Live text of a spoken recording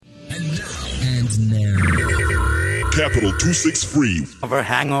begins now. Capital 263.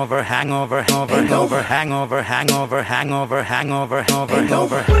 Hangover.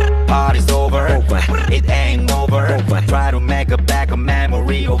 Party's over. It ain't over. Try to make a back a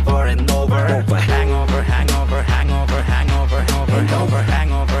memory over and over. Hangover.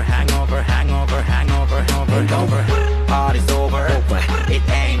 Party's over. It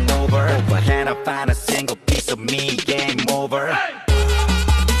ain't over. Can I find a single piece of me? Game over.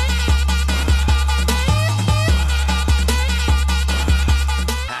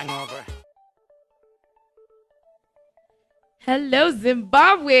 Hello,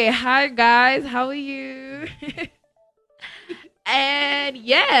 Zimbabwe. Hi, guys. How are you? And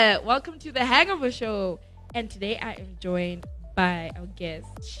yeah, welcome to the Hangover Show. And today I am joined by our guest,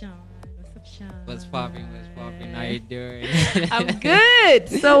 Sean. What's up, Sean? What's popping? How you doing? I'm good.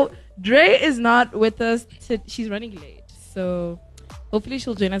 So, Dre is not with us. She's running late. So, hopefully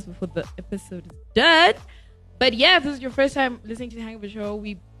she'll join us before the episode is done. But yeah, if this is your first time listening to the Hangover Show,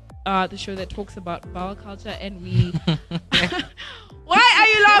 we the show that talks about bowel culture, and we Why are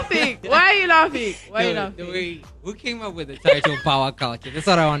you laughing? Who came up with the title Power Culture? That's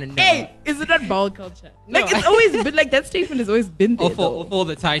what I want to know. Hey, is it not bowel culture? Like, it's always been like that statement has always been there. Of all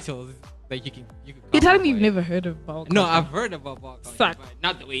the titles that you can You're telling me you've never heard of bowel culture? No, I've heard about bowel culture, Suck. but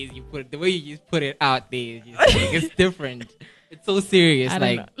not the way you put it. The way you just put it out there, it's different. It's so serious, I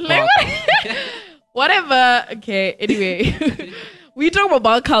don't like know. bowel culture. Whatever. Okay, anyway. We talk about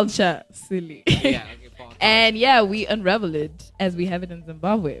bowel culture, silly. Yeah, okay, bowel culture. And yeah, we unravel it as we have it in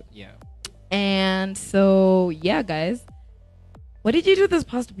Zimbabwe. Yeah. And so, yeah, guys. What did you do this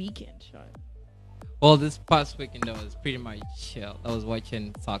past weekend, Sean? Well, this past weekend I was pretty much chill. I was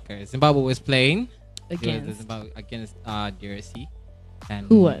watching soccer. Zimbabwe was playing Against DRC. And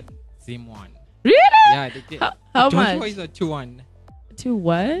who won? Zim won. Really? Yeah, they did. How Don't much? you know it's a 2-1.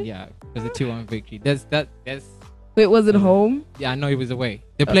 2-1? Yeah, it was a 2-1 victory. That's Wait, was it home? Yeah, I know it was away.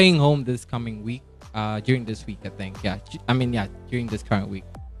 They're playing home this coming week. During this week, I think. Yeah, during this current week.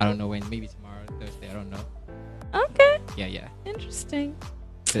 I don't know when. Maybe tomorrow, Thursday. I don't know. Okay. Yeah. Interesting.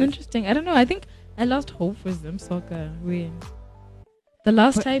 Good. Interesting. I don't know. I think I lost hope for Zim soccer win. The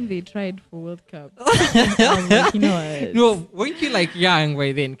last time they tried for World Cup. I was like, you know what? No, weren't you like young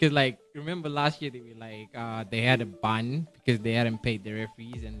by then? Because like remember last year they were like they had a ban because they hadn't paid the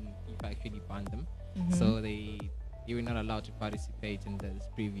referees and FIFA actually banned them, so they were not allowed to participate in this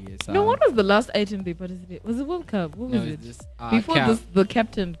previous. No, what was the last item they participated? Was it World Cup? What was No, it? it's just Before CAF, the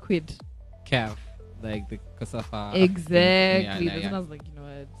captain quit. CAF, like the Kosafa. Exactly. Yeah. That's when I was like, you know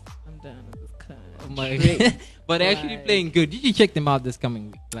what? I'm done with this kind Oh of my trick. God. But they're actually Right. playing good. Did you check them out this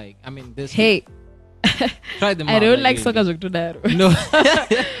coming week? Like, I mean, this Hey, week. Try them out. I don't like really. soccer today. No.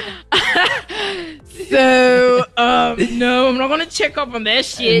 So, no, I'm not gonna check up on that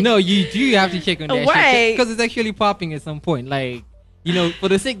shit. No, you do have to check on that Why? shit because it's actually popping at some point. Like, you know, for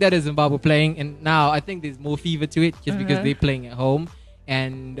the sake that is Zimbabwe playing, and now I think there's more fever to it just because they're playing at home,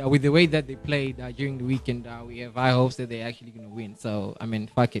 and with the way that they played during the weekend, we have high hopes that they're actually gonna win. So, I mean,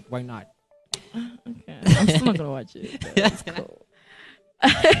 fuck it, why not? Okay, I'm still not gonna watch it. But it's cool.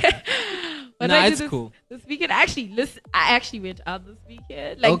 But Nah, I did it's cool. This weekend, I actually went out this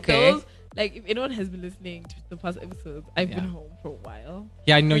weekend. Like Okay. like if anyone has been listening to the past episodes, I've been home for a while.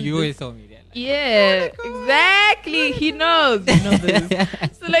 Yeah, I know And you this- always told me that. Like, Yeah, exactly. He knows. He knows this.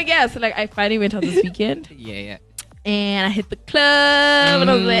 So I finally went out this weekend yeah. and I hit the club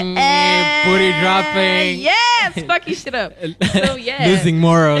and I was like, booty dropping. yes, fuck your shit up. So yeah, Losing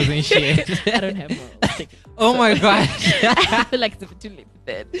morals and shit. I don't have more. Oh my gosh. I feel like it's a bit too late for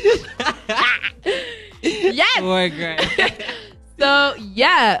that. Yes. Oh my god. So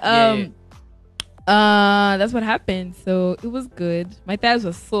Yeah. that's what happened. So it was good. My thighs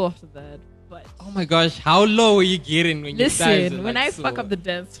were sore after that, but Oh my gosh, how low are you getting when you listen, when I fuck up the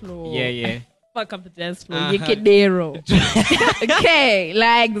dance floor, Yeah. fuck up the dance floor, Uh-huh. you get narrow. Okay,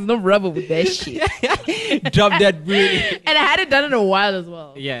 like there's no rubber with that shit. Drop that booty. And I hadn't done it in a while as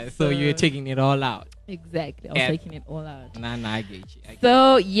well. Yeah, so you're taking it all out. Exactly. I was Yeah. taking it all out. Nah, I get you.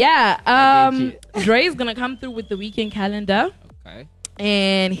 So yeah, I get Dre is gonna come through with the weekend calendar Okay.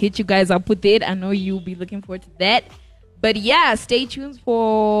 and hit you guys up with it. I know you'll be looking forward to that. But yeah, stay tuned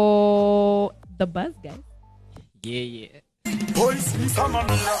for the buzz, guys. Yeah. Boys,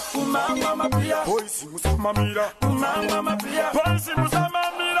 Musamamira, Kumama Pia, Boys, Musamamira, Kumama Pia, Boys,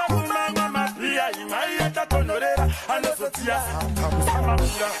 Musamamira, Kumama Pia, Imaya Tonorera, and the Sotia,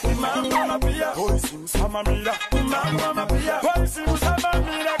 Musamamira, Kumama Pia, Boys, Musamamira, Kumama Pia, Boys,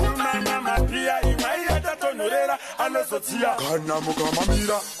 Musamamira, Kumama Pia, Imaya Tonorera, and the Sotia,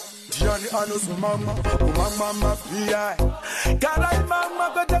 Kanamukamamira. Diani ano sumama, kumama pia. Kala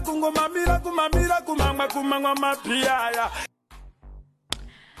mama kote kungo mamira kumamira kumangwa mapia.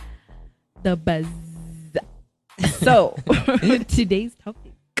 The buzz. So, today's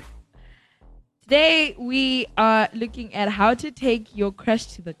topic. Today we are looking at how to take your crush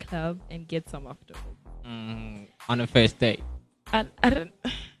to the club and get some afterwards. On a first date. And I don't.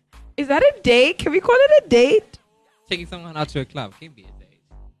 Is that a date? Can we call it a date? Taking someone out to a club can be a date.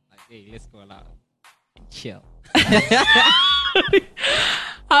 Like, hey, let's go out and chill.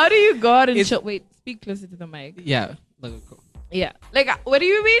 How do you go out and chill? Wait, speak closer to the mic. Yeah. Yeah. Like, what do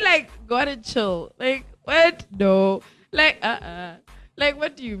you mean, like, go out and chill? Like, what? No. Like, Like,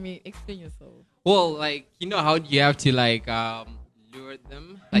 what do you mean? Explain yourself. Well, like, you know how you have to, like, lure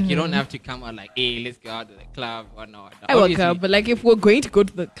them? Like, you don't have to come out like, hey, let's go out to the club or not. I will come, but, like, if we're going to go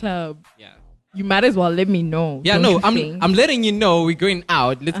to the club, yeah, you might as well let me know. Yeah, no, I'm letting you know we're going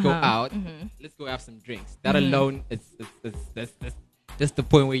out. Let's go out. Mm-hmm. Let's go have some drinks. That alone is just the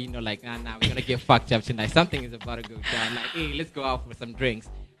point where, you know, like, nah, we're going to get fucked up tonight. Something is about to go down. Like, hey, let's go out for some drinks.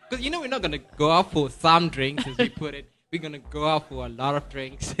 Because, you know, we're not going to go out for some drinks, as we put it. We're going to go out for a lot of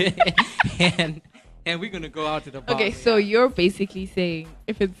drinks. and we're going to go out to the bar. Okay, so you're basically saying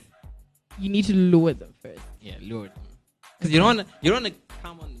you need to lure them first. Yeah, lure them. Because you don't want to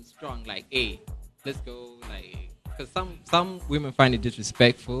come on them strong, like, hey, let's go, like, because some women find it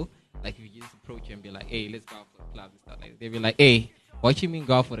disrespectful. Like, if you just approach them and be like, hey, let's go out for the clubs and stuff. Like, they'll be like, hey, what you mean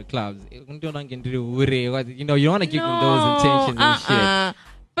go out for the clubs? You know, you don't want to give them those intentions and shit.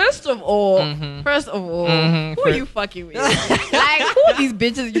 First of all, who are you fucking with? Like, who are these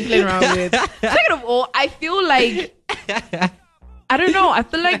bitches you playing around with? Second of all, I feel like, I don't know, I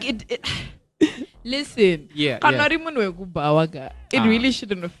feel like it listen, it really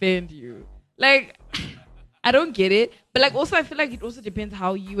shouldn't offend you. Like, I don't get it. But, like, also, I feel like it also depends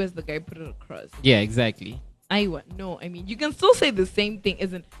how you as the guy put it across. Yeah, exactly. I mean, you can still say the same thing,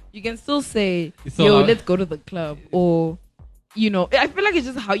 you can still say, let's go to the club, or, you know, I feel like it's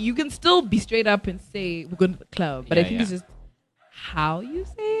just how you can still be straight up and say we're going to the club, but I think it's just how you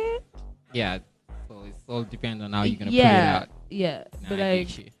say it. Yeah, so it's all depends on how you're gonna put it out. Yeah, nah, but I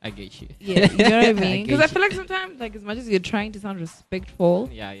get you. Yeah, you know what I mean? Because I feel like sometimes, like, as much as you're trying to sound respectful,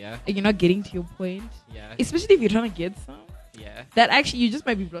 yeah, and you're not getting to your point, yeah, especially if you're trying to get some. Yeah. That actually you just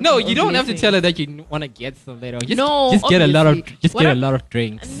might be blocking. No, you don't have to tell her that you want to get some later. Just get a lot of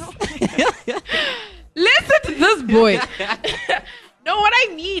drinks. No. Listen to this boy. No, what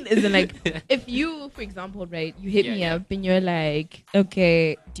I mean is like, if you, for example, right, you hit me up and you're like,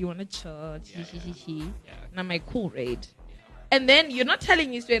 okay, do you want to chill? And I'm like, cool, right? And then you're not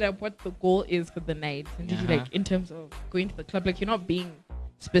telling me straight up what the goal is for the night, and like in terms of going to the club, like you're not being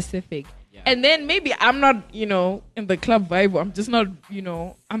specific. Yeah. And then maybe I'm not, you know, in the club vibe. Or I'm just not, you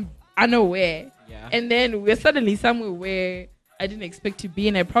know, I'm unaware. Yeah. And then we're suddenly somewhere where I didn't expect to be,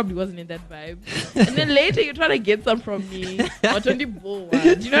 and I probably wasn't in that vibe. And then later you try to get some from me. Or do you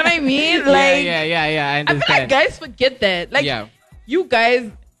know what I mean? Like, yeah. I understand. I feel like guys forget that. Like, you guys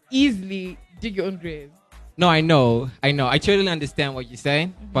easily dig your own grave. No, I know. I totally understand what you're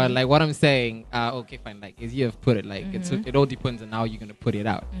saying, but like what I'm saying, okay, fine. Like, as you have put it, like it all depends on how you're gonna put it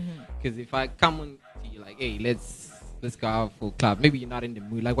out. Because if I come on to you like, hey, let's go out for a club. Maybe you're not in the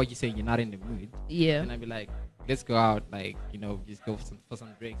mood. Like what you're saying, you're not in the mood. Yeah. And I'd be like, let's go out. Like, you know, just go for some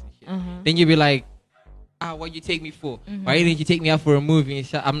drinks and shit. Then you'll be like, what you take me for? Why didn't you take me out for a movie? And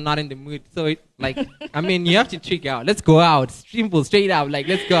shit? I'm not in the mood. So I mean, you have to trick out. Let's go out. Simple, straight out. Like,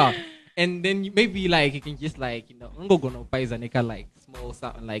 let's go out. And then maybe like you can just like, you know, I'm gonna buy Zanika like small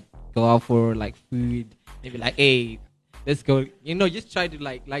something, like go out for like food. Maybe like, hey, let's go. You know, just try to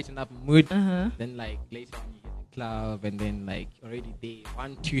like lighten up mood. Then like later on you get the club, and then like already day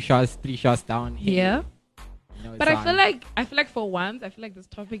 1, 2 shots, 3 shots down. Hey, yeah. You know, but I feel like for once, I feel like this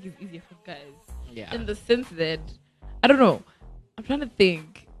topic is easier for guys. Yeah. In the sense that, I don't know. I'm trying to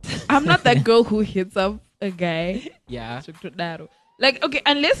think. I'm not that girl who hits up a guy. Yeah. Like, okay,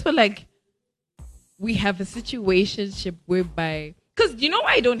 unless we're like, we have a situationship whereby, because you know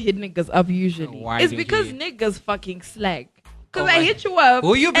why I don't hit niggas up usually? It's because niggas fucking slack. Because I hit you up.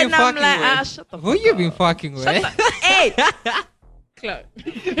 Who you been and fucking I'm like, with? shut the fuck Who you up. been fucking with? Hey! Clark.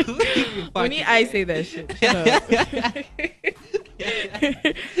 Only I say that shit.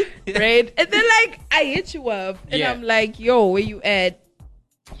 Right? And then like, I hit you up and I'm like, yo, where you at?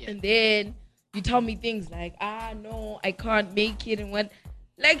 Yeah. And then you tell me things like, no, I can't make it and what.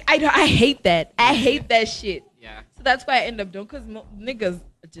 Like, I hate that. I hate that shit. Yeah. So that's why I end up doing, because niggas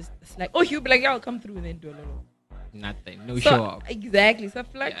are just, it's like, oh, he'll be like, yeah, I'll come through and then do a little. Nothing. No show up. Exactly. So I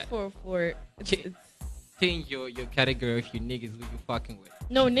feel like for it's change your category of you niggas who you fucking with.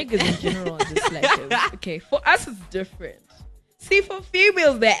 No, niggas in general are just like, okay, for us it's different. See, for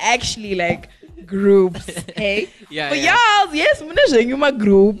females, they're actually like groups. Hey, Yeah, for yeah. y'all, yes, I'm not showing you my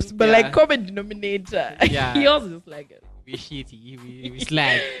groups, but Yeah. like common denominator. Yeah. Yours is like it. We shitty. We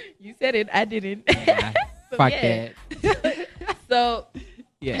slag. You said it, I didn't. Yeah. So, Fuck yeah. that. So,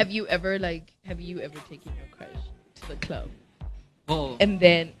 Yeah. have you ever taken your crush to the club Oh, and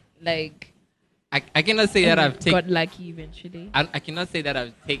then like I cannot say that I've taken. got lucky eventually? I cannot say that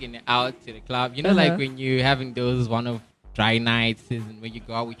I've taken it out to the club. You know, Uh-huh. like when you're having those one of dry nights and when you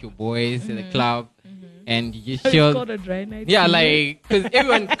go out with your boys to the club and you just It's chill. called a dry night. Yeah, for you?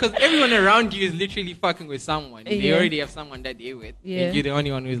 like because everyone around you is literally fucking with someone. They Yeah. already have someone that they're with, Yeah. and you're the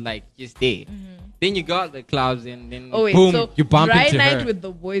only one who's like just there. Then you go out the clubs and then Oh wait, boom, so you bump dry into night her with the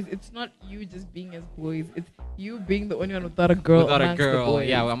boys. It's not you just being as boys. It's you being the only one without a girl. without a amongst the girl. boys.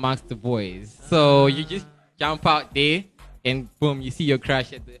 Yeah, amongst the boys. So you just jump out there and boom, you see your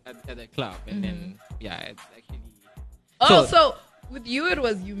crush at the club, and then yeah, it's actually. Oh, So- so with you, it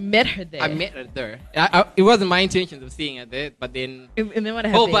was you met her there. I met her there. It wasn't my intention of seeing her there, but then. And then what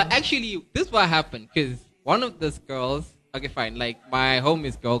happened? Oh, but actually, this is what happened because one of those girls. Okay, fine. Like my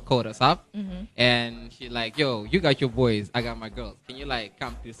homies girl called us up, and she like, "Yo, you got your boys, I got my girls. Can you like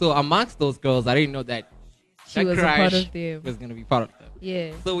come through?" So amongst those girls, I didn't know that she that was a part crush of them. was gonna be part of them.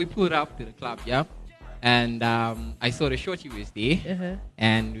 Yeah. So we pulled up to the club, yeah, and I saw the shorty was there, Uh-huh.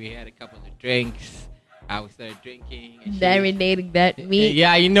 and we had a couple of drinks. We started drinking. And she- Marinating that meat.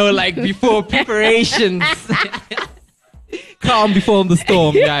 yeah, you know, like before preparations. Calm before the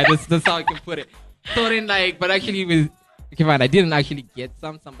storm. Yeah, that's how I can put it. So then, like, but actually, with okay, fine. I didn't actually get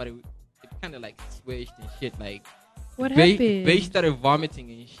some. Somebody it kind of like switched and shit. Like, What Beige happened? started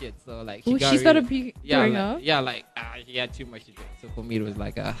vomiting and shit. So like, Oh, got she started really- throwing like, up? Yeah, like she had too much to drink. So for me, it was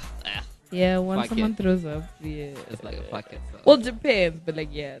like Yeah, once Fuck someone it. throws up, yeah. it's like a fuck it. So. Well, depends, but like,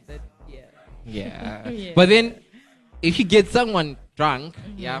 yeah, that, yeah. Yeah. Yeah. But then if you get someone drunk,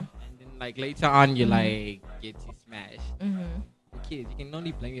 Mm-hmm. yeah, and then like later on you like get to smash. Mm-hmm. Kids, you can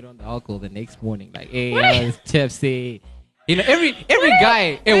only blame it on the alcohol the next morning. Like, hey, I was tipsy. You know, every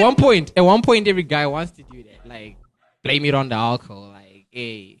guy at one point, every guy wants to do that. Like, blame it on the alcohol. Like,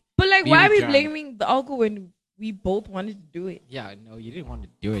 hey, But like, Being why are we drunk. blaming the alcohol when we both wanted to do it? yeah, no, you didn't want to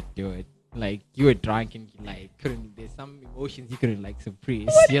do it. Like, you were drunk and you like couldn't. There's some emotions you couldn't like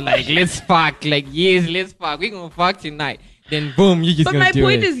suppress. You're like, let's fuck. Like, yes, let's fuck. We gonna fuck tonight. Then boom, you just But gonna my do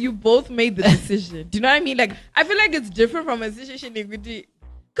point it. is, you both made the decision. Do you know what I mean? Like, I feel like it's different from a situation equity.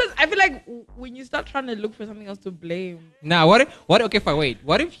 Because I feel like when you start trying to look for something else to blame, Nah, what? Okay, fine. Wait.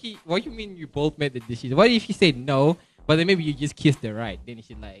 What you mean you both made the decision? What if he said no, but then maybe you just kissed her right? Then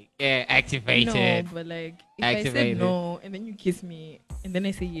she like, yeah, activated. no, but like, if I Activated. said no and then you kiss me and then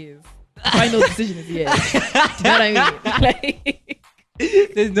I say yes, the final decision is yes. Do you know what I mean? Like,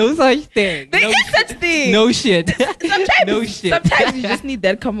 There's no such thing. there no, is such thing. no shit. Sometimes, no shit. sometimes you just need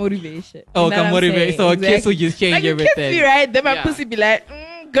that come motivation. Oh, You know come what I'm motivate. saying? So a kiss will Exactly. just change Like you kiss everything. me right, then my Yeah. pussy be like,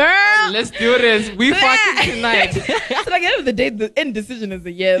 girl. Let's do this. We fucking tonight. So like at the end of the day, the end decision is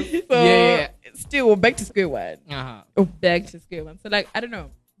a yes. So Yeah. still we're back to square one. Uh-huh. Oh, back to square one. So like I don't know.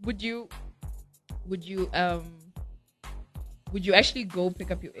 Would you actually go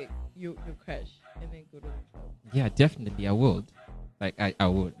pick up your crush and then go to the club? Yeah, definitely. I would. Like I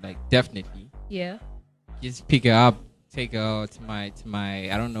would. Like definitely. Yeah. Just pick her up, take her to my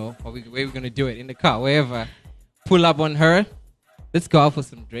I don't know where we're gonna do it in the car, wherever. Pull up on her. Let's go out for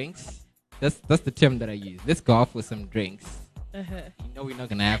some drinks. That's the term that I use. Let's go out for some drinks. Uh-huh. You know we're not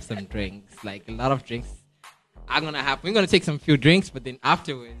gonna have some drinks. Like a lot of drinks. We're gonna take some few drinks, but then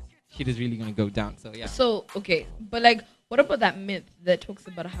afterwards shit is really gonna go down. So yeah. So okay, but like, what about that myth that talks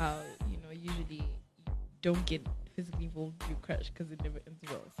about how usually you don't get physically involved with your crush because it never ends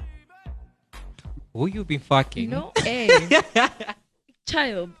well? Who you been fucking? Hey,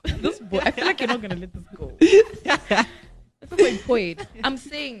 child, this boy. I feel like you're not gonna let this go. That's not my point. I'm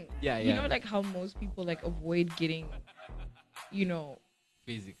saying, Yeah, you yeah. know, like how most people like avoid getting,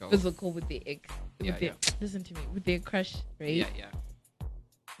 Physical. physical with their ex, Yeah, with their listen to me, with their crush, right? Yeah, yeah.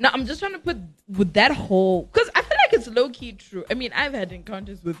 Now I'm just trying to put with that whole, because I feel like it's low key true. I mean, I've had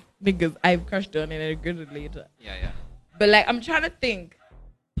encounters with niggas I've crushed on and I regretted later. Yeah, yeah. But like, I'm trying to think,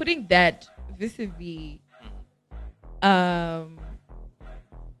 putting that vis-a-vis,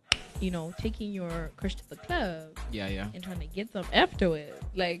 taking your crush to the club Yeah, yeah. and trying to get some afterwards.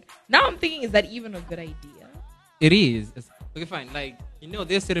 Like, now I'm thinking, is that even a good idea? It is. Okay, fine. Like,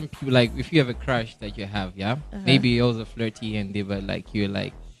 there's certain people, like, if you have a crush that you have, yeah? Maybe you're also flirty and they were like, you're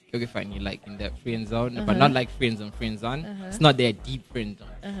like, okay, fine, you're like in that friend zone, but not like friend zone. It's not that deep friend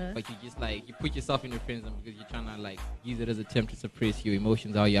zone. But you just like, you put yourself in the friend zone because you're trying to like use it as a term to suppress your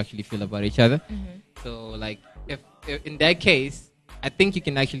emotions, how you actually feel about each other. So like, if in that case, I think you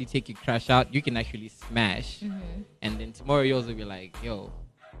can actually take your crush out. You can actually smash, and then tomorrow yours will be like, "Yo,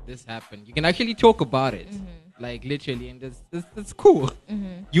 this happened." You can actually talk about it, like literally, and that's cool.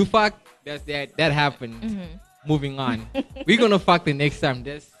 You fuck. That happened. Moving on. We're gonna fuck the next time.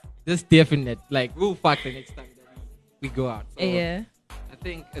 That's definite. Like we'll fuck the next time that we go out. So Yeah. I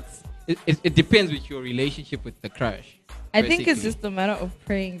think it depends with your relationship with the crush. I think it's basically. just a matter of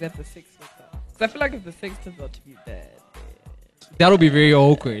praying that the sex works out. Because I feel like if the sex turns out to be bad, That'll be very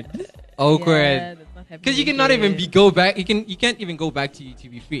awkward. yeah, Awkward. that's not happening Because you cannot even again. go back. You can't even go back to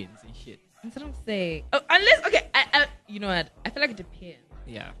be friends and shit. That's what I'm saying. Oh, unless, okay, I you know what? I feel like it depends.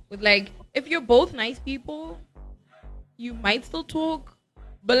 Yeah. With like, if you're both nice people, you might still talk.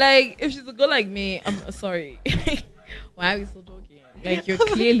 But like, if she's a girl like me, I'm sorry. Why are we still talking? Like, you're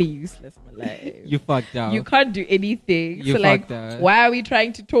clearly useless, my life. You fucked up. You can't do anything. You so like, fucked up. why are we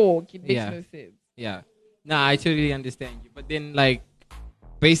trying to talk? It makes Yeah. no sense. Yeah. Nah, I totally understand you. But then, like,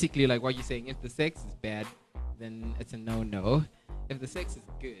 basically, like what you're saying, if the sex is bad, then it's a no-no. If the sex is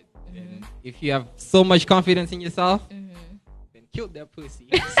good, then if you have so much confidence in yourself, then kill that pussy,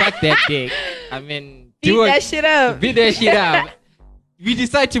 suck that dick. I mean, Beat that shit up. Beat that shit up. We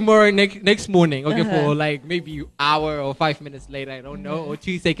decide tomorrow next morning, okay, Uh-huh. for like maybe hour or 5 minutes later, I don't know, or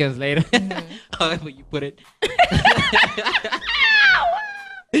 2 seconds later, however you put it.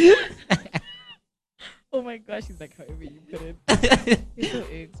 Oh my gosh, he's like, however you put it. He's so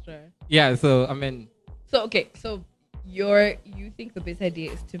extra. Yeah, so I mean, So okay, so you think the best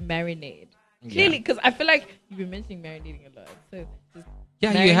idea is to marinate? Yeah. Clearly, because I feel like you've been mentioning marinating a lot. So just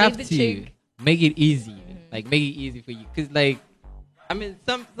yeah, you marinate have the to chick. make it easy, like make it easy for you, because like, I mean,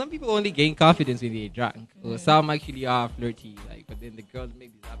 some people only gain confidence when they're drunk, or some actually are flirty, like, but then the girl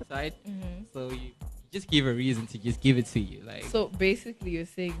maybe is upside, so you just give a reason to just give it to you, like. So basically, you're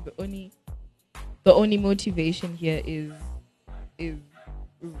saying the only motivation here is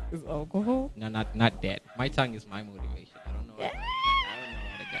alcohol. No, not that. My tongue is my motivation. I don't know. I don't know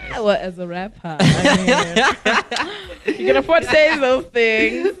other guys. Well, as a rapper, I mean, you can afford to say those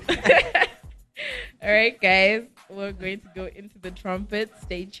things. All right, guys, we're going to go into the trumpet.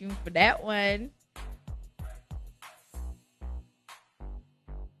 Stay tuned for that one.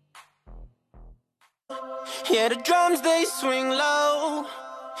 Yeah, the drums they swing low,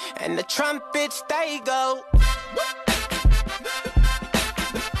 and the trumpets they go,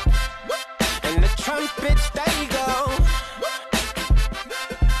 and the trumpets they go.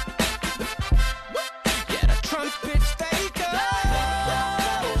 Yeah, the trumpets they go.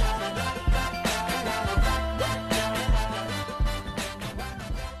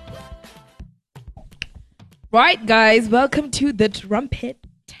 Right, guys, welcome to the trumpet.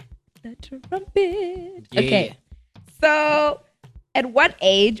 The trumpet. Yeah. Okay, so at what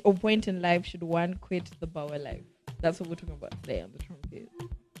age or point in life should one quit the Bauer life? That's what we're talking about today on the trumpet.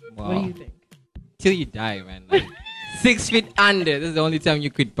 What do Wow. you think? Till you die, man. Like, 6 feet under. This is the only time you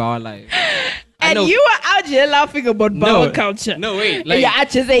quit power life. I And know you are out here laughing about Bauer culture. No, wait. And Like, you're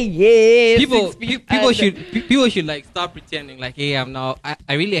out here saying, yeah, people 6 feet people under. should like stop pretending like, hey, I'm now.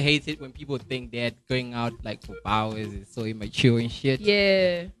 I really hate it when people think that going out like for powers is so immature and shit.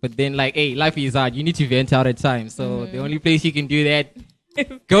 Yeah. But then like, hey, life is hard. You need to vent out at times. So the only place you can do that,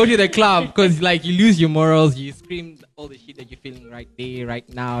 go to the club, because like you lose your morals. You scream all the shit that you're feeling right there, right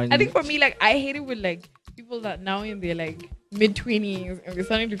now. And I think for me, like, I hate it with like people that now in their like mid-20s and they're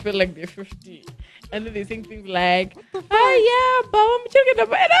starting to feel like they're 50. And then they think things like, oh yeah, but I'm talking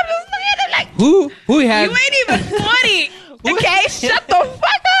about, and I'm just looking at it like, who has you ain't even 20. Okay, shut the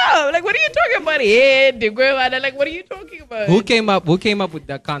fuck up. Like, what are you talking about here? Like, what are you talking about? who came up with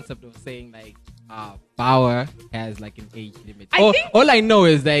the concept of saying like power has like an age limit? I think- All I know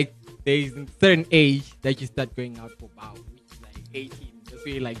is like there's a certain age that you start going out for power, which is like 18. That's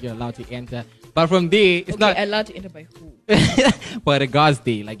where like you're allowed to enter. But from there, it's Okay, not. allowed to enter by who? But a girls'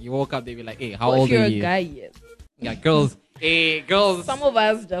 day, like you walk up, they be like, "Hey, how Well, if old you're are a you?" guy, yes. Yeah, girls. Hey, girls. Some of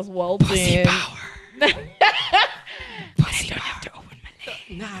us just waltz in.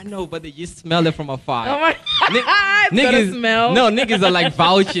 Nah, no, but they just smell it from afar. Oh my it's gonna smell. No, niggas are like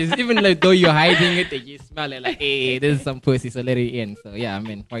vouchers. Even like though you're hiding it, they just smell it like, hey, this is some pussy, so let it in. So yeah, I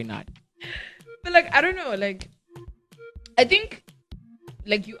mean, why not? But like, I don't know. Like, I think,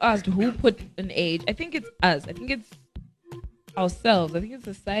 like you asked, who put an age? I think it's us. I think it's ourselves. I think it's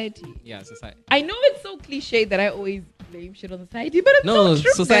society. Yeah, society. I know it's so cliche that I always blame shit on society, but it's No, so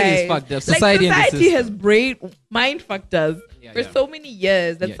true. society is guys. fucked up. Like, Society and the society system. has mind fucked us Yeah, for yeah. so many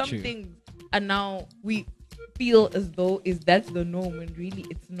years that Yeah, some true. things are now we feel as though that's the norm, and really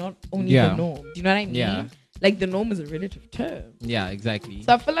it's not only Yeah. the norm. Do you know what I mean? Yeah. like the norm is a relative term. Yeah, exactly.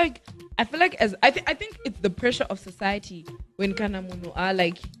 So I feel like I think it's the pressure of society when kanamuno are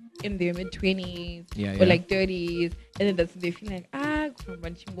like in their mid 20s or like 30s, and then that's they feel like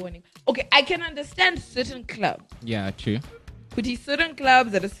okay, I can understand certain clubs. Yeah, true. Could he certain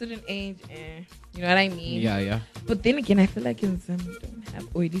clubs at a certain age, you know what I mean? Yeah. But then again, I feel like in some we don't have,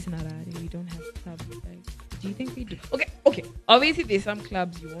 or at least in Harare, we don't have clubs. Like, do you think we do? Okay. Obviously, there's some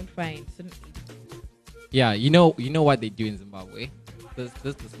clubs you won't find certain age. Yeah, you know what they do in Zimbabwe. This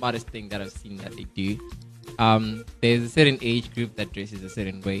is the smartest thing that I've seen that they do. There's a certain age group that dresses a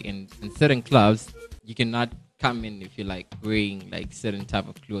certain way, and in certain clubs, you cannot come in if you're like wearing like certain type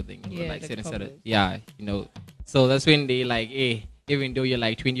of clothing, or like certain So that's when they like, hey, even though you're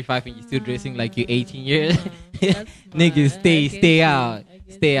like 25 and you're still dressing like you're 18 years, niggas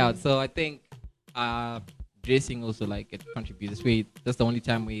stay out. So I think dressing also like it contributes. That's the only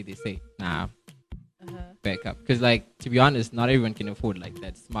time where they say nah. Back up, because like, to be honest, not everyone can afford like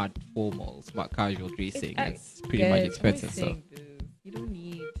that smart formal, smart casual dressing. It's pretty much expensive. So you don't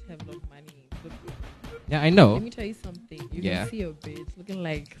need to have a lot of money. Yeah, I know. Let me tell you something. You can see your bitch looking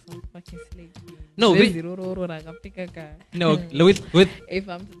like some fucking slave queen. No, with if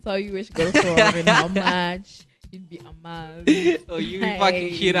I'm to tell you which girl for and how much, you'd be amazed. Oh, you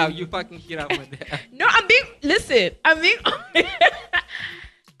fucking shit out. You fucking shit out with that. No, I'm being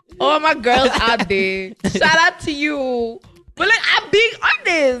all my girls out there, shout out to you. But like, I'm being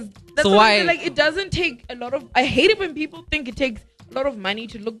honest. That's so why? Like, it doesn't take a lot of. I hate it when people think it takes a lot of money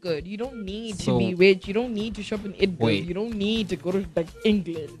to look good. You don't need to be rich. You don't need to shop in Idbit. You don't need to go to like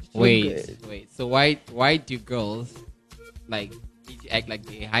England. Wait. So why do girls like need to act like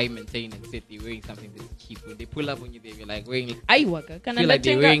they're high maintenance if they're wearing something that's cheap? When they pull up on you, they're like wearing. Feel like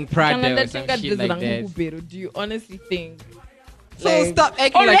they're wearing Prada or some shit like that. Do you honestly think? So stop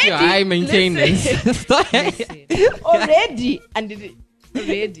acting like you're high maintenance. Stop. Already.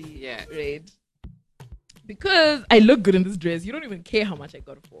 Yeah. Right. Because I look good in this dress. You don't even care how much I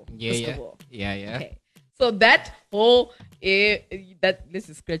got it for. Yeah. Okay. So that whole let's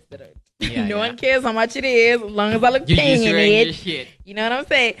just scratch that out. Yeah, no one cares how much it is as long as I look paying in it. Shit. You know what I'm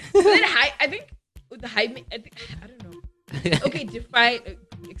saying? So then I think with the high, I don't know. Okay,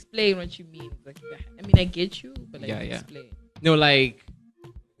 explain what you mean. Like, I mean, I get you, but like, explain. No, like,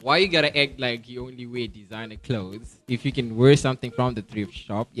 why you gotta act like you only wear designer clothes if you can wear something from the thrift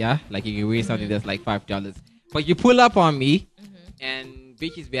shop? Yeah, like you can wear something that's like $5, but you pull up on me and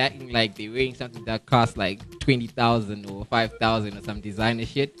bitches be acting like they're wearing something that costs like 20,000 or 5,000 or some designer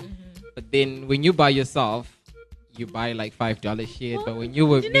shit. But then when you buy yourself, you buy like $5 shit. But when you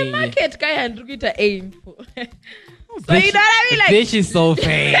with me, market aim for. So you know what I mean? Like, bitch is so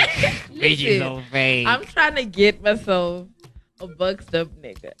fake. Bitch is so fake. I'm trying to get myself a buxed up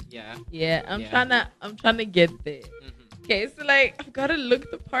nigga. Yeah. I'm trying to get there. Okay, so like I've gotta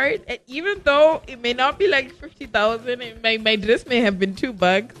look the part, and even though it may not be like 50,000, my dress may have been $2.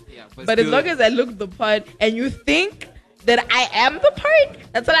 But as long as I look the part, and you think that I am the part,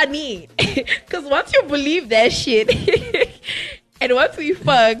 that's what I need. Because once you believe that shit, and once we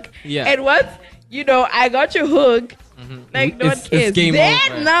fuck, and once I got your hook. Like, no one cares.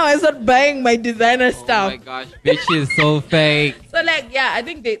 Then now I start buying my designer stuff. Oh my gosh, bitch is so fake. So like, yeah, I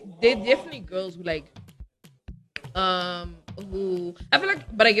think they definitely girls who like, who I feel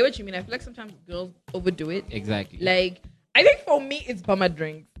like, but I get what you mean. I feel like sometimes girls overdo it. Exactly. Like, I think for me, it's bummer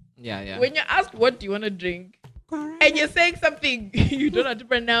drinks. Yeah. When you're asked what do you want to drink, and you're saying something you don't know how to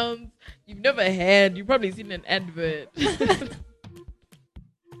pronounce, you've never had, you've probably seen an advert.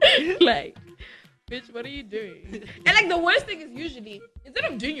 Like, bitch, what are you doing? And like the worst thing is usually instead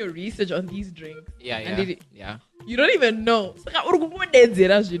of doing your research on these drinks, you don't even know.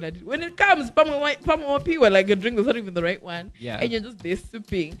 When it comes, people like a drink that's not even the right one, and you're just there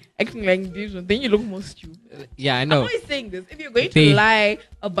sipping, acting like this one, then you look more stupid. Yeah, I know. I'm always saying this: if you're going to lie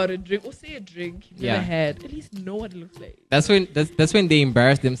about a drink or say a drink you've never had, at least know what it looks like. That's when they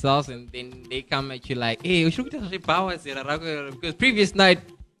embarrass themselves and then they come at you like, "Hey, we should because previous night."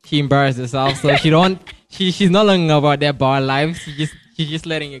 She embarrassed herself, so she's no longer about that bar life. She's just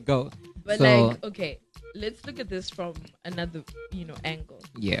letting it go. But like, okay, let's look at this from another, angle.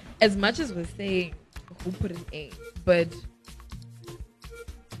 Yeah. As much as we're saying who put an A, but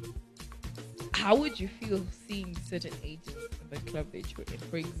how would you feel seeing certain agents in the club that you're in?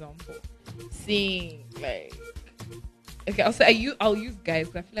 For example, seeing like, okay, I'll use guys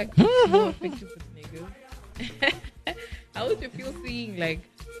because I feel like it's more effective with niggas. How would you feel seeing like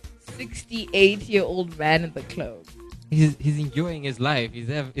 68-year-old man in the club? He's enjoying his life. He's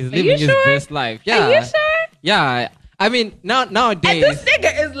living his best life. Yeah. Are you sure? Yeah. I mean, nowadays. And this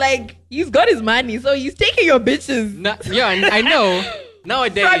nigga is like He's got his money, so he's taking your bitches I know.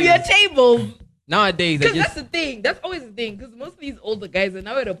 Nowadays, from your tables. Nowadays, Because that's the thing. That's always the thing. Because most of these older guys are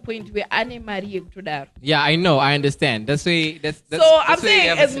now at a point where ane mari ekutodaro. yeah, I know. I understand. That's why. That's So that's I'm why saying, you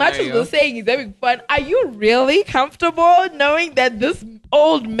have a as much as scenario. we're saying he's having fun, are you really comfortable knowing that this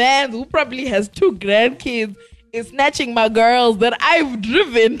old man who probably has 2 grandkids is snatching my girls that I've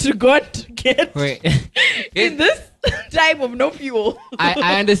driven to God to get Wait. in this time of no fuel?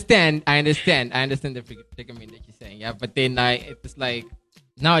 I understand. I understand the predicament that you're saying. Yeah, but then it's like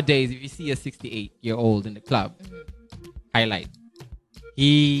nowadays, if you see a 68-year-old in the club, highlight,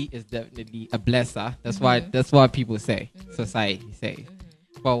 he is definitely a blesser. That's what people say. Society say.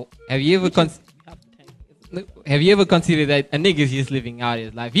 Well, have you ever considered that a nigga is just living out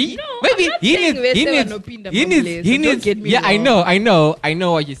his life? He No, maybe I'm not he saying needs we're he still needs an opinda he mumble, needs so he don't needs get me yeah, wrong. I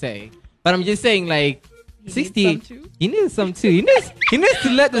know what you're saying. But I'm just saying like needs 68 some too? he needs some too. He needs to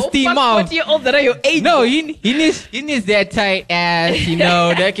let the Go steam fuck off. 40-year-olds that are your age. No, he needs that tight ass,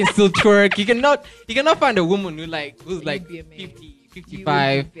 that can still twerk. You cannot find a woman who's like be amazed. 50, You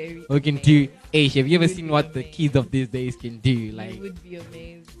 55 would be very who can do amazed. Have you ever would seen be what the amazed. kids of these days can do? You Like would be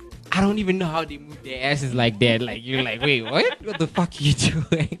amazed. I don't even know how they move their asses like that. Like you're like, wait, what? What the fuck are you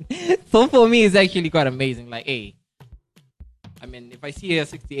doing? So for me, it's actually quite amazing. Like, hey, I mean, if I see a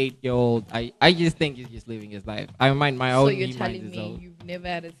 68-year-old, I just think he's just living his life. I mind my So own. you're he telling minds his me own. you've never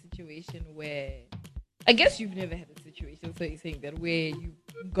had a situation where, I guess you've never had a situation, so you're saying that where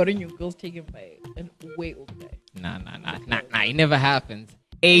you've gotten your girls taken by an way older guy. Nah. It never happens.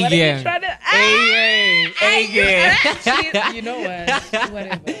 What are you A-game. trying to? A-game. Actually, you know what?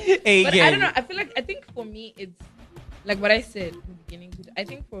 Whatever. A But game. I don't know. I think for me, it's like what I said in the beginning. I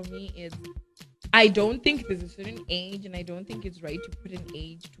think for me, it's I don't think there's a certain age, and I don't think it's right to put an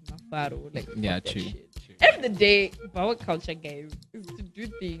age to mafaro. Like, Yeah, fuck that true. shit. True. End of the day, our culture, guys, is to do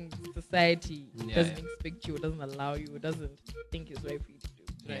things society Yeah, doesn't yeah. expect you, doesn't allow you, doesn't think is right for you to do.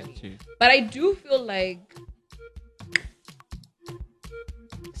 You know Yeah, what I mean? true. But I do feel like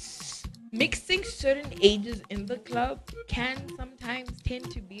mixing certain ages in the club can sometimes tend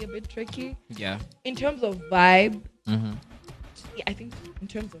to be a bit tricky Yeah. in terms of vibe. Mm-hmm. Yeah, I think in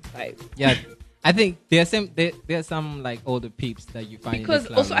terms of vibe. Yeah. I think there's some like older peeps that you find Because in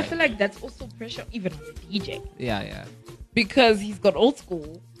the club, also I feel like that's also pressure even on the DJ. yeah. Because he's got old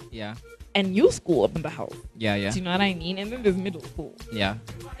school Yeah. and new school up in the house. Yeah. Do you know what I mean? And then there's middle school. Yeah.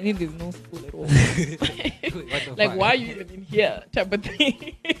 And then there's no school at all. What the Like, fuck? why are you even in here? Type of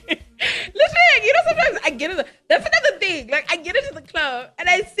thing. Listen, sometimes I get it. That's another thing. Like, I get into the club and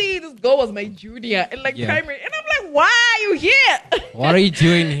I see this girl was my junior in like Yeah. primary. And I'm like, why are you here? What are you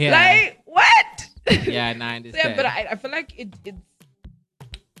doing here? Like, what? Yeah, nah, I So, understand. yeah, but I feel like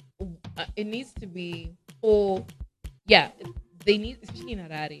it needs to be for, they need, especially in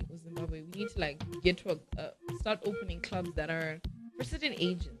Harare or Zimbabwe, we need to like get to start opening clubs that are for certain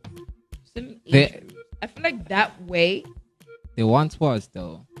ages, certain age groups. I feel like that way. There once was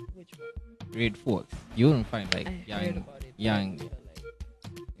though. Which one? Red Forks. You wouldn't find like I heard young, about it. young,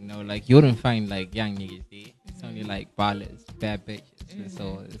 Yeah, like, like you wouldn't find like young niggas there. It's only Mm-hmm. like ballers, bad bitches.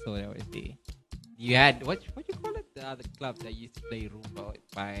 So that was there. You had what you call it? The other club that used to play Roomba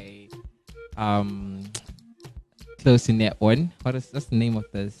by close to that one. What's the name of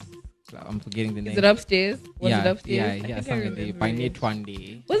this club? I'm forgetting the name. is it upstairs? Was yeah, it upstairs? Yeah, I think I something there. By remember net it. one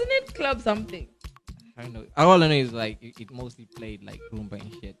day. Wasn't it club something? I don't know. All I know is like it mostly played like Roomba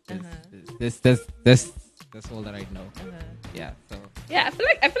and shit. That's all that I know. Yeah. So Yeah, I feel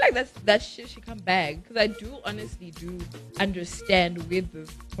like that shit should come back because I do honestly understand where this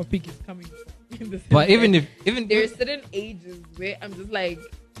topic is coming from. In the sense but even that if there are certain ages where I'm just like,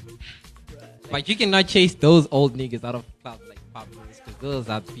 bruh, like you cannot chase those old niggas out of clubs like Pablo's because those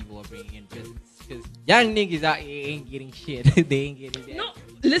are the people who are bringing in business. Because young niggas out here ain't getting shit. They ain't getting that. no,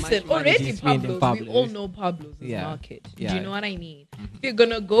 listen, Much money already is spent in Pablo's, we all Pablo's. know Pablo's is Yeah. market. Do Yeah. you know what I mean? If you're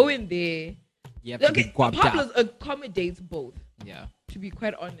gonna go in there, You have to be okay, guapped Pablo's up. accommodates both. Yeah. To be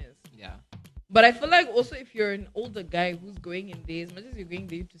quite honest. Yeah. But I feel like also if you're an older guy who's going in there, as much as you're going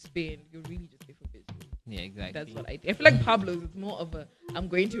there to spend, you're really just there for business. Yeah, exactly. That's what I do. I feel like Pablo's is more of a I'm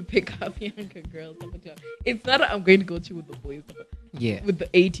going to pick up younger girls type of club. It's not a I'm going to go to with the boys type of, Yeah. with the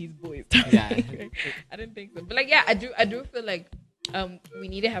 80s boys. type Yeah. of thing. I don't think so. But like I do feel like we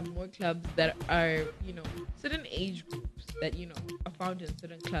need to have more clubs that are, certain age groups that, are found in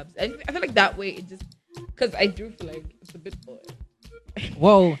certain clubs. And I feel like that way it just because I do feel like it's a bit boring.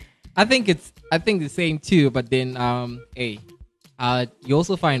 Well, I think the same too, but then you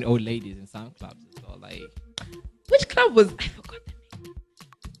also find old ladies in some clubs as well. Like Which club was I forgot the name.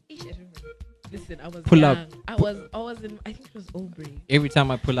 Ish, I don't remember. Listen, I was Pull young. up. I was in. I think it was Aubrey. Every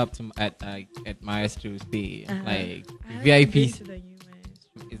time I pull up to at Maestro's Bay, Uh-huh. like I haven't VIP, been to the new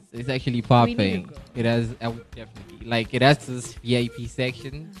Maestro. it's actually We need popping. to go. It has definitely like it has this VIP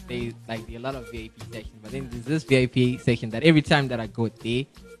section. There are a lot of VIP sections, but then there's this VIP section that every time that I go there,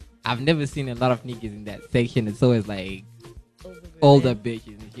 I've never seen a lot of niggas in that section. It's always like older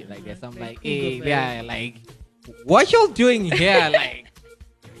bitches and shit like that. So I'm Like like, cougar hey, vibes. yeah, like, what y'all doing here? Like,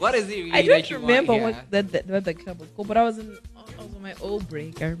 what is it really I that don't you remember want what here? what the club was called, but I was on my old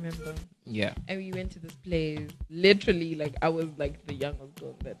break. I remember, Yeah, and we went to this place. Literally, like I was like the youngest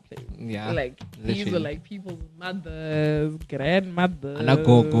girl in that place. yeah. Like these were literally. like people's mothers, grandmothers, And a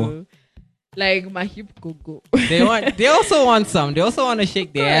go-go. like my hip go-go. They also want some. They also want to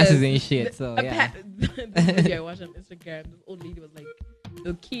shake their Yes. asses and shit. So yeah. This video I watched on Instagram, this old lady was like,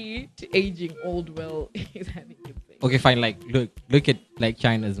 the key to aging old well is having good sex. Okay, fine. Like, look at like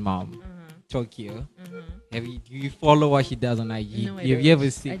China's mom, Tokyo. Do you follow what she does on IG? No, I Have you don't. ever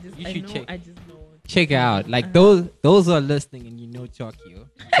seen? You I should know, check. I just know. Check it out. Like those who are listening and you know Tokyo.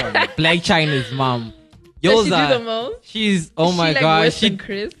 Sorry, Black China's mom. Does Yours she do are. the most? She's oh Is my she, like, god. worse She than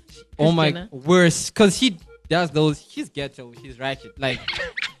Chris? oh my Christina? worse because she does those. She's ghetto. She's ratchet. Like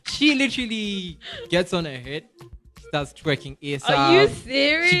she literally gets on her head, starts twerking ASAP. Are you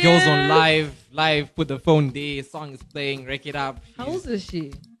serious? She goes on live, put the phone there, song is playing, wreck it up. How old is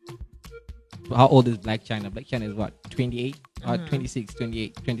she? How old is Black China? Black China is what, 28? Or Uh-huh. 26,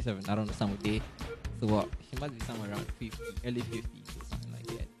 28, 27, I don't know, somewhere there. So what, she must be somewhere around 50, early 50s or something like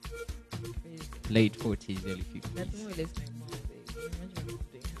that. Late 40s, early 50s. That's more or less my mom's age. Imagine my mom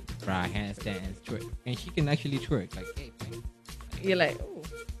doing that. Right, handstands, twerk. And she can actually twerk, like, hey, man. You're like, oh.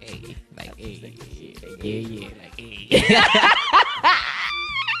 Hey, like, That's hey, sexy. yeah, like, hey.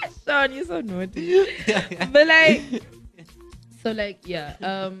 Sean, you're so naughty. But like, so like, yeah.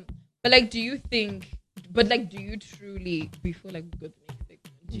 But like, do you truly, before like we go to the next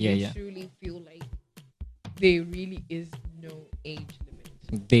segment, do you truly feel like there really is no age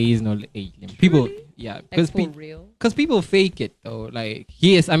limit? There is no age limit. People, Truly? yeah, Like because for real? because people fake it though. Like,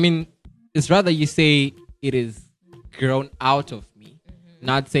 yes, I mean, it's rather you say it is grown out of me,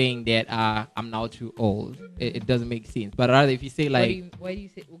 not saying that I'm now too old. It doesn't make sense. But rather, if you say like, Why do you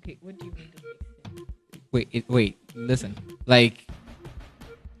say, okay, what do you mean doesn't make sense? wait, listen, like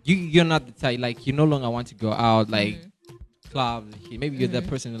you're not the type, like you no longer want to go out like clubs and shit. Maybe you're that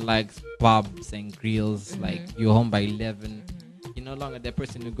person who likes pubs and grills, like you're home by 11. You're no longer that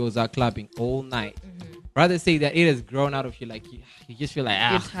person who goes out clubbing all night. Rather say that it has grown out of you, like you just feel like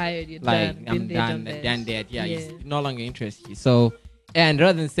You're tired, you're like done. I'm Been there, done done that. Yeah, Yeah. it's no longer interests you. So, and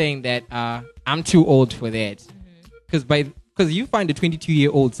rather than saying that I'm too old for that, because you find a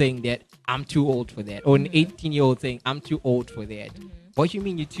 22-year-old saying that I'm too old for that, or an 18-year-old saying I'm too old for that. What you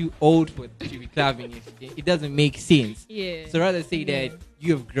mean you're too old to be clubbing? It doesn't make sense. Yeah. So rather say that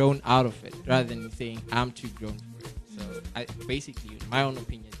you have grown out of it, rather than saying I'm too grown for it. So basically, in my own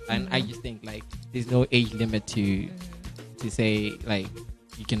opinion, and I just think like there's no age limit to say like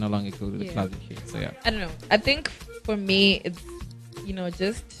you can no longer go to the club and shit. So yeah. I don't know. I think for me, it's,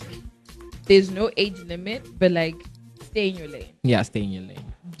 just there's no age limit, but like stay in your lane. Yeah, stay in your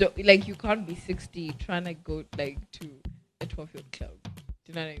lane. Like you can't be 60 trying to go like to a 12-year-old club. Do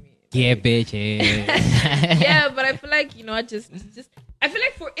you know what I mean? Yeah, bitches. Yeah, but I feel like just I feel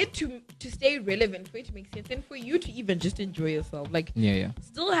like for it to stay relevant, for it to make sense, and for you to even just enjoy yourself, like Yeah.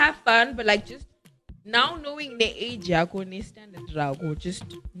 still have fun, but like just now knowing the age yako, ne standard yako, just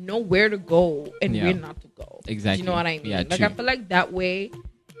know where to go and Yeah. where not to go. Exactly. Do you know what I mean? Yeah, like true. I feel like that way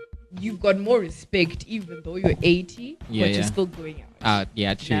you've got more respect, even though you're 80, but you're still going out.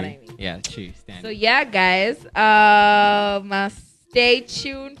 Yeah, true. what I mean? Yeah, true. Stand. So yeah, guys, stay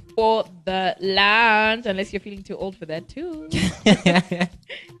tuned for the lounge, unless you're feeling too old for that too. Do what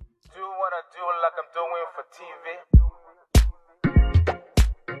I do like I'm doing for TV.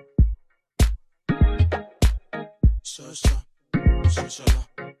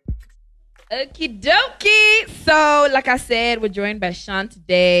 Okie dokie. So, like I said, we're joined by Sean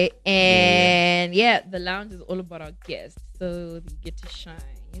today, and the lounge is all about our guests. So you get to shine.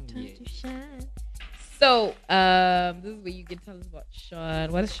 Your time to shine. So, this is where you can tell us about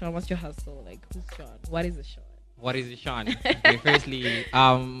Sean. What is Sean? What's your hustle? Like, who's Sean? What is a Sean? What is it, Sean? Okay, firstly,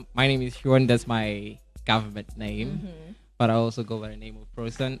 my name is Sean. That's my government name. But I also go by the name of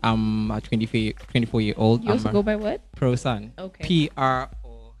Proson. I'm a 24-year-old. You also go by what? Proson. Okay. Proson.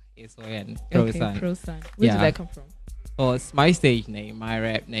 Okay, Proson. Proson. Where did that come from? Oh, it's my stage name, my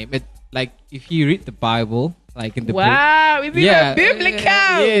rap name. It, like, if you read the Bible, like in the book. Wow, is it biblical?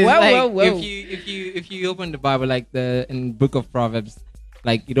 Yes, Whoa, like, whoa, whoa. If you open the Bible, like in the book of Proverbs,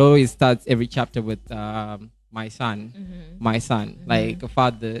 like it always starts every chapter with my son, my son, like a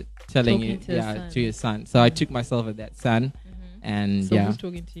father telling Talking it, to his yeah, son. to his son. So I took myself as that son, and So yeah, who's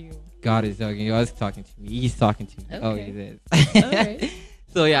talking to you? God is talking. He was talking to me. He's talking to me. Oh, Okay. he is. Alright.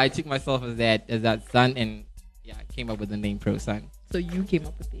 So yeah, I took myself as that son, and yeah, I came up with the name Pro Son. So you came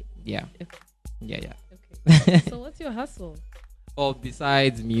up with it. Yeah, Okay. yeah. Okay. So what's your hustle? Well,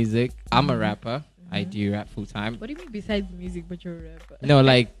 besides music, I'm a rapper. I do rap full time. What do you mean besides music, but you're a rapper? No,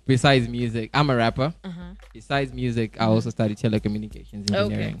 like besides music, I'm a rapper. Uh-huh. Besides music, I also studied telecommunications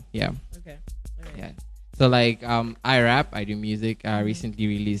engineering. Yeah, Okay. Alright. yeah. So like, I rap, I do music. I recently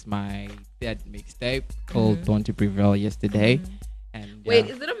released my third mixtape called Born to Prevail yesterday, and Wait,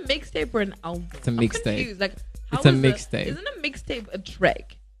 yeah, is it a mixtape or an album? It's a I'm mixtape. confused. Like, how It's a is mixtape. Isn't a mixtape a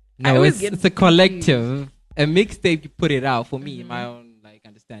track? I no, always it's get it's a collective. A mixtape, you put it out for me, in my own like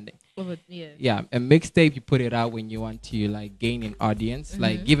understanding. Yeah. Yeah, a mixtape, you put it out when you want to like gain an audience,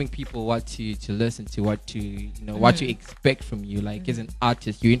 like giving people what to listen to, what to what to expect from you. Like as an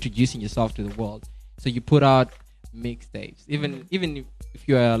artist, you're introducing yourself to the world, so you put out mixtapes. Even if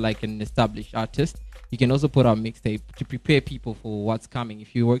you are like an established artist, you can also put out mixtape to prepare people for what's coming.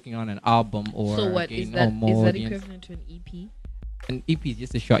 If you're working on an album or So what gain is that? more Is that audience. equivalent to an EP? An EP is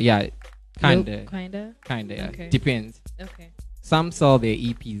just a short, yeah, kinda, Kinda. yeah. Okay. Depends. Okay. Some sell their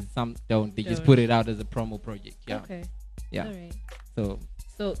EPs, some don't. They just Don't. put it out as a promo project. Yeah, Okay. yeah. All right. So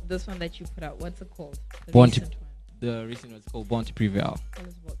So this one that you put out, what's it called? The Born to- recent one. the recent one's called Born to Prevail. Tell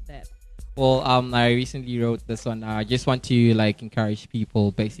us about that. Well, I recently wrote this one. I just want to like encourage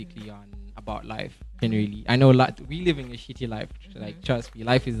people basically on about life generally. I know we living a shitty life. Like trust me,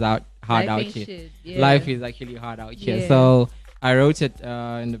 life is hard Life out ain't here. shit. Yeah. Life is actually hard out here. Yeah. So I wrote it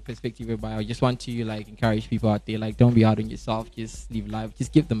in the perspective whereby I just want to like encourage people out there. Like, don't be hard on yourself. Just live life.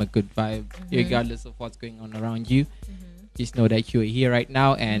 Just give them a good vibe, regardless of what's going on around you. Just know that you're here right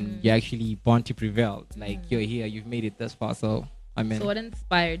now, and you're actually born to prevail. Like you're here. You've made it this far. So I mean, So what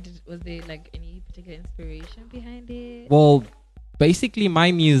inspired? Was there like any particular inspiration behind it? well, basically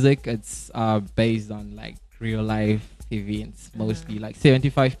my music it's based on like real life events mostly. Like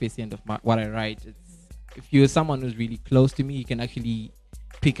 75% of what I write, it's if you're someone who's really close to me, you can actually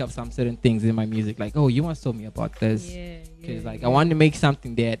pick up some certain things in my music, like, oh, you once told me about this, Yeah. because like I want to make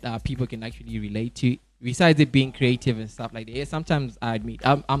something that people can actually relate to, besides it being creative and stuff like that. Yeah, sometimes I admit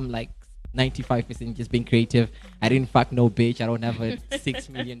I'm like 95% just being creative. I didn't fuck no bitch. I don't have a $6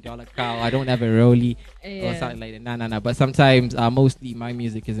 million car. I don't have a rollie or something like that. Nah. But sometimes, mostly my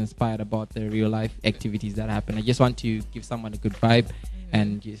music is inspired about the real life activities that happen. I just want to give someone a good vibe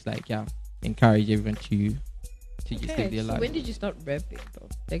and just like encourage everyone to just live Okay. their So life. when did you start rapping though?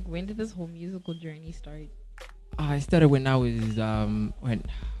 Like when did this whole musical journey start? I started when I was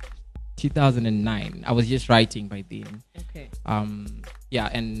 2009. I was just writing by then. Okay.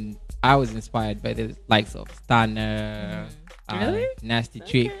 And I was inspired by the likes of Stunner, Really? Nasty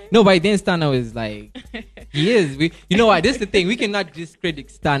Trick. No, by then Stunner was like, he is. You know what? This is the thing. We cannot discredit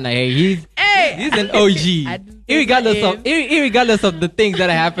Stunner. Hey, he's an I OG. didn't say Irregardless of the things that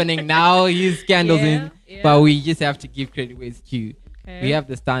are happening now, he's scandals Yeah, in. But we just have to give credit where it's due. Okay. We have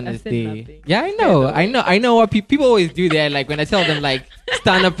the Stunners said there. nothing. Yeah, I know what people always do there. Like when I tell them like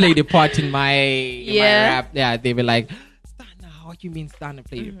Stunner played a part in my rap, yeah, they be like, Stunner, what you mean Stunner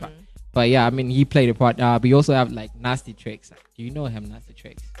played a part? But yeah, I mean he played a part. We also have like Nasty Tricks. Like, do you know him, Nasty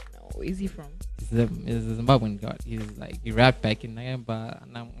Tricks? No, where is he from? He's a Zimbabwean god. He's like he rapped back in there, but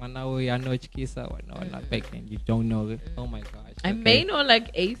I know Chikisa or no, not back then. You don't know it. Oh my gosh. I okay. may know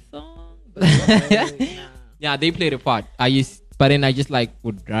like a song, but nah. Yeah, they played a part. But then I just like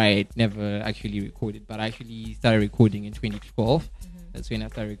would write, never actually recorded. But I actually started recording in 2012. That's when I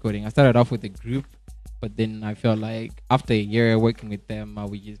started recording. I started off with a group, but then I felt like after a year working with them,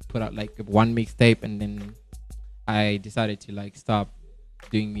 we just put out like one mixtape, and then I decided to like stop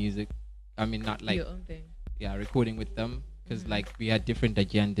doing music. I mean, not like Your own thing. recording with them, because like we had different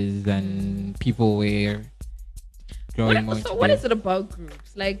agendas and people were growing more. So what is it about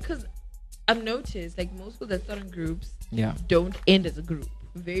groups? Like, cause I've noticed like most people that start in groups don't end as a group.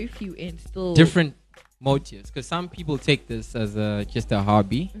 Very few end still. Different motives, because some people take this as just a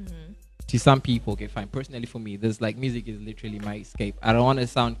hobby. To some people, okay, fine. Personally, for me, this like music is literally my escape. I don't want to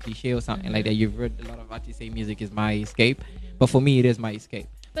sound cliche or something like that. You've heard a lot of artists say music is my escape, but for me, it is my escape.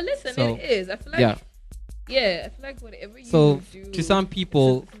 But listen, So, it is. I feel like I feel like whatever you So do, to some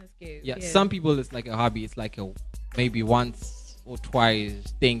people, it's an escape. some people it's like a hobby. It's like a maybe once or twice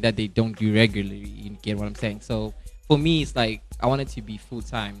thing that they don't do regularly. You get what I'm saying? So for me, it's like I want it to be full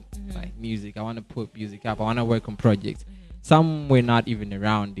time, like music. I want to put music up. I want to work on projects. Some were not even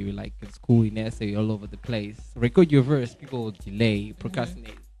around. They were like in school, in essay, all over the place. Record your verse, people will delay,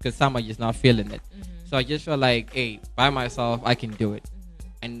 procrastinate, because some are just not feeling it. So I just felt like, hey, by myself, I can do it.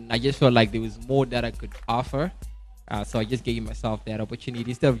 And I just felt like there was more that I could offer. So I just gave myself that opportunity.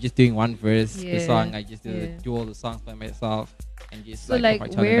 Instead of just doing one verse, the song, I just do all the songs by myself. And just so like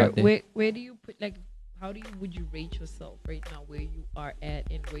where do you put, like, how would you rate yourself right now, where you are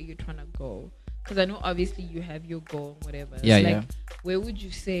at and where you're trying to go? Because I know obviously you have your goal and whatever. Yeah, so, like, yeah. Where would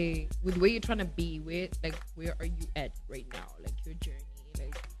you say, with where you're trying to be, where are you at right now? Like your journey,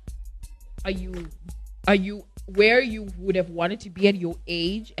 like, are you where you would have wanted to be at your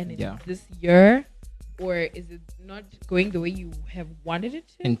age and in this year, or is it not going the way you have wanted it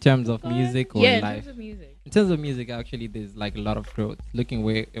to? In terms of music or life? life? In terms of music. In terms of music, actually, there's like a lot of growth. Looking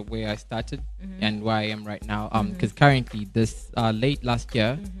where I started and where I am right now. Because currently, this late last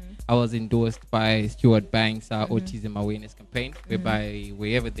year, I was endorsed by Stuart Banks' autism awareness campaign, whereby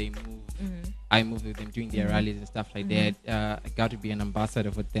wherever they move, I move with them during their rallies and stuff like that. I got to be an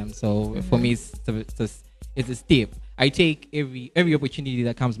ambassador for them. So for me, it's a step. I take every opportunity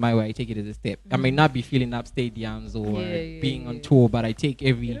that comes my way. I take it as a step. I may not be filling up stadiums or being on tour, but I take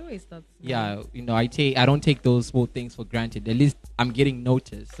every. I don't take those small things for granted. At least I'm getting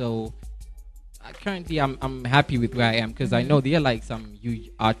noticed. So currently, I'm happy with where I am, because I know there are like some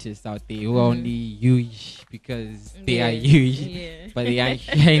huge artists out there who are only huge because they are huge, but they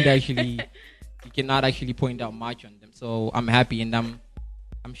ain't actually. You cannot actually point out much on them. So I'm happy, and I'm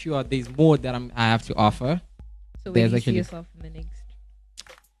sure there's more that I have to offer. So where do you see yourself in the next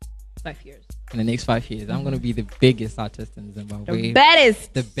 5 years? In the next 5 years, I'm gonna be the biggest artist in Zimbabwe. The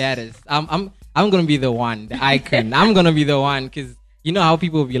baddest. The baddest. I'm gonna be the one, the icon. I'm gonna be the one, because you know how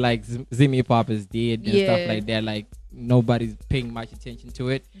people be like, Zim Hip Hop is dead and stuff like that. Like nobody's paying much attention to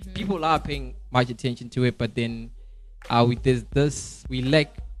it. People are paying much attention to it, but then with this we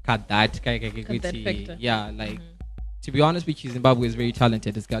lack that factor. Yeah, like to be honest with you, Zimbabwe is very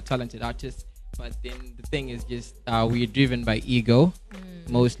talented. It's got talented artists. But then the thing is just we're driven by ego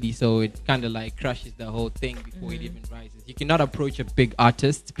mostly, so it kind of like crushes the whole thing before it even rises. You cannot approach a big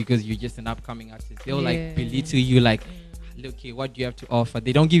artist because you're just an upcoming artist. They'll like belittle you, like, look here, what do you have to offer?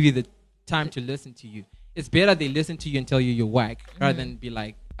 They don't give you the time to listen to you. It's better they listen to you and tell you you're whack rather than be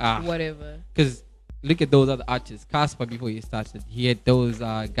like, whatever. Because look at those other artists. Casper, before he started, he had those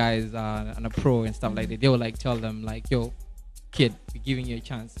guys on a pro and stuff like that. They would like tell them like, yo, kid, we're giving you a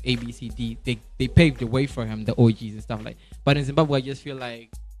chance. A, B, C, D. They paved the way for him, the OGs and stuff like. But in Zimbabwe, I just feel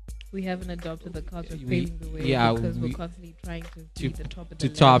like we haven't adopted the culture of paving the way. Because we're constantly trying to be the top of the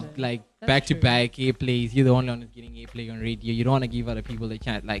top, ladder. like back to back A plays. You're the only one who's getting A play on radio. You don't want to give other people a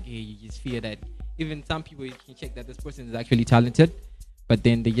chance. Like, hey, you just fear that even some people, you can check that this person is actually talented, but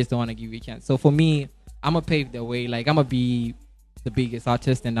then they just don't want to give you a chance. So for me, I'm gonna pave the way. Like, I'm gonna be the biggest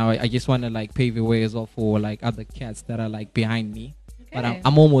artist, and now I just want to like pave the way as well for like other cats that are like behind me. But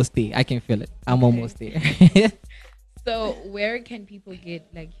I'm almost there. I can feel it. I'm almost there. So where can people get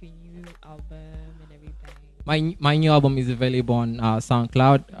like your new album and everything? My new album is available on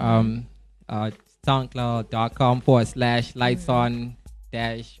SoundCloud. SoundCloud.com/lights on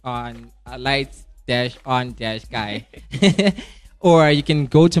guy. Or you can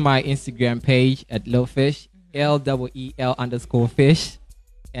go to my Instagram page at Lilfish, LEEL_fish,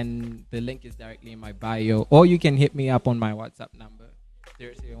 and the link is directly in my bio. Or you can hit me up on my WhatsApp number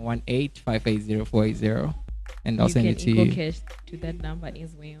 0018-580-480, and I'll send it to you. Cash to that number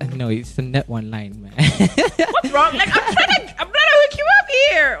as well. No, it's a net one line, man. What's wrong? Like I'm trying to hook you up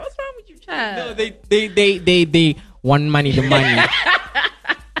here. What's wrong with you, child? No, they want money the money.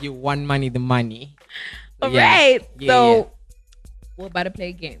 You want money the money. All right. So we're about to play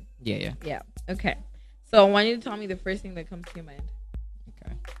a game. Yeah. Okay. So I want you to tell me the first thing that comes to your mind.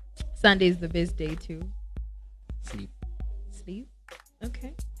 Okay. Sunday is the best day to sleep.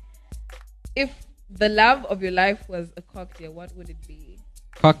 Okay. If the love of your life was a cocktail, what would it be?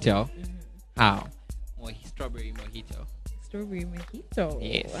 Cocktail? How? Strawberry mojito. Strawberry mojito.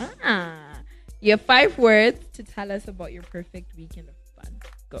 Yes. You have 5 words to tell us about your perfect weekend of fun.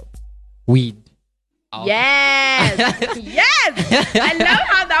 Go. Weed. Yes. Yes. I love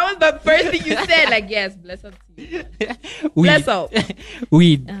how that was the first thing you said. Like, yes, bless up to you. Bless up.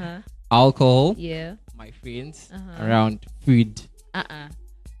 Weed. Alcohol. Yeah. My friends. Around food.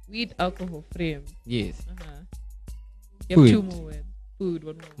 Weed, alcohol, frame. Yes. You have 2 more words. Food,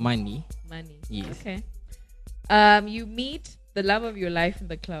 one more. Money. Yes. Okay. You meet the love of your life in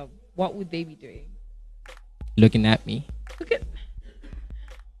the club. What would they be doing? Looking at me. Okay.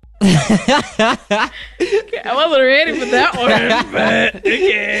 Okay, I wasn't ready for that one, but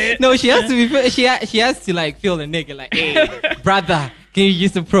okay. No, she has to be. She has to like feel the nigga like, hey, brother, can you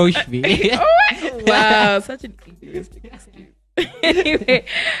just approach me? Wow, such an egoistic excuse. Anyway,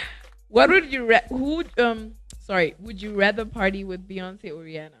 what would you would you rather party with Beyonce or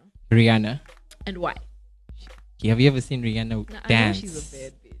Rihanna? Rihanna. And why? Have you ever seen Rihanna I know dance? she's a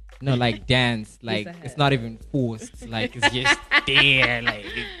bad bitch. No, like dance, like I have. it's not even forced. Like it's just there, like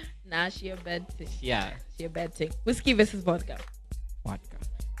Nah, she a bad thing. yeah. She a bad thing. Whiskey versus vodka. Vodka,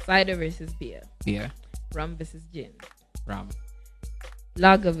 Cider versus beer. beer, Rum versus gin. rum,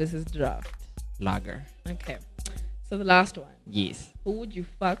 Lager versus draft. lager. Okay. So the last one. Yes. Who would you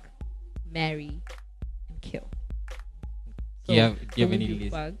fuck, marry, and kill? Do you have who would any you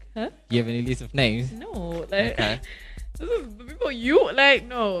list? fuck? Huh? Do you have any list of names? No, like Okay. this is the people you like.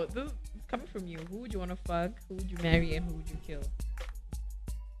 No, this is coming from you. Who would you want to fuck? Who would you marry? And who would you kill?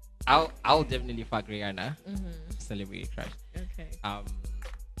 I'll definitely fuck Rihanna. Mm-hmm. Celebrity crush. Okay.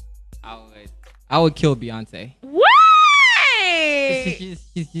 I would kill Beyonce. Why?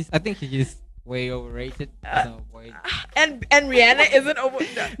 She's I think she's just way overrated. So, boy. And Rihanna isn't over.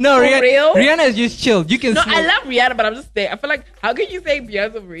 No, for real? Rihanna is just chill. You can. No, smoke. I love Rihanna, but I'm just saying. I feel like how can you say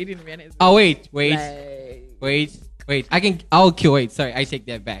Beyonce overrated and Rihanna is? Oh wait. Like, Wait. I'll kill. Wait, sorry. I take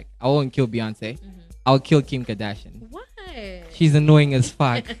that back. I won't kill Beyonce. I'll kill Kim Kardashian. why? She's annoying as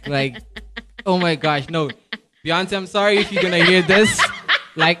fuck. Like, oh my gosh, no. Beyonce, I'm sorry if you're gonna hear this.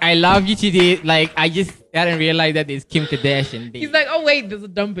 Like, I love you today. Like, I just hadn't realized that there's Kim Kardashian. He's like, oh wait, there's a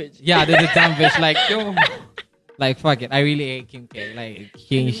dumb bitch. Yeah, there's a dumb bitch. Like, yo. Like, fuck it. I really hate Kim K. Like,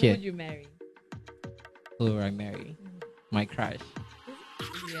 she And ain't who shit. would you marry? Who will I marry? My crush.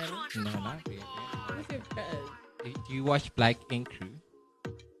 Rihanna? No, not Rihanna. Who's your crush? Do you watch Black Ink Crew?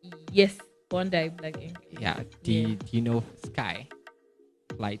 Yes, Bondi Black Ink. Yeah. Do you know Sky?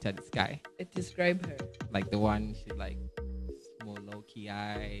 Light at the Sky. Describe her. Like the one, she like small low key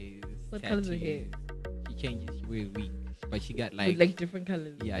eyes. What color's her hair? tattoos. She changes. She wears wigs, but she got With like different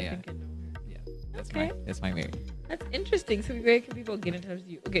colors. Yeah, I yeah. think I know her. yeah. Okay. That's my Mary. That's interesting. So where can people get in touch with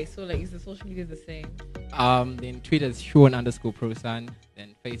you? Okay, so like is the social media the same? Then Twitter's Sean_Prosan.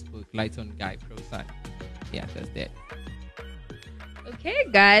 Then Facebook Lights on Guy Prosan. Yeah, that's that. Okay,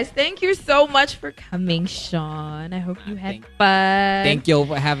 guys. Thank you so much for coming, Sean. I hope you had fun. Thank you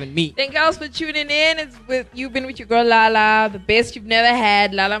for having me. Thank you all for tuning in. You've been with your girl Lala, the best you've never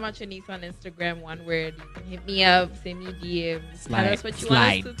had. Lala Machanise on Instagram, one word. You can hit me up, send me DMs. Tell us what you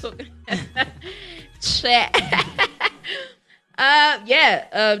want us to talk. Chat.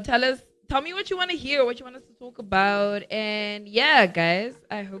 Tell me what you want to hear, what you want us to talk about. And yeah, guys,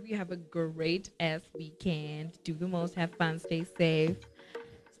 I hope you have a great ass weekend. Do the most, have fun, stay safe.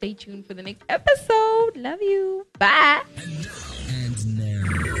 Stay tuned for the next episode. Love you. Bye. And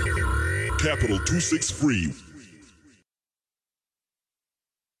now. Capital 263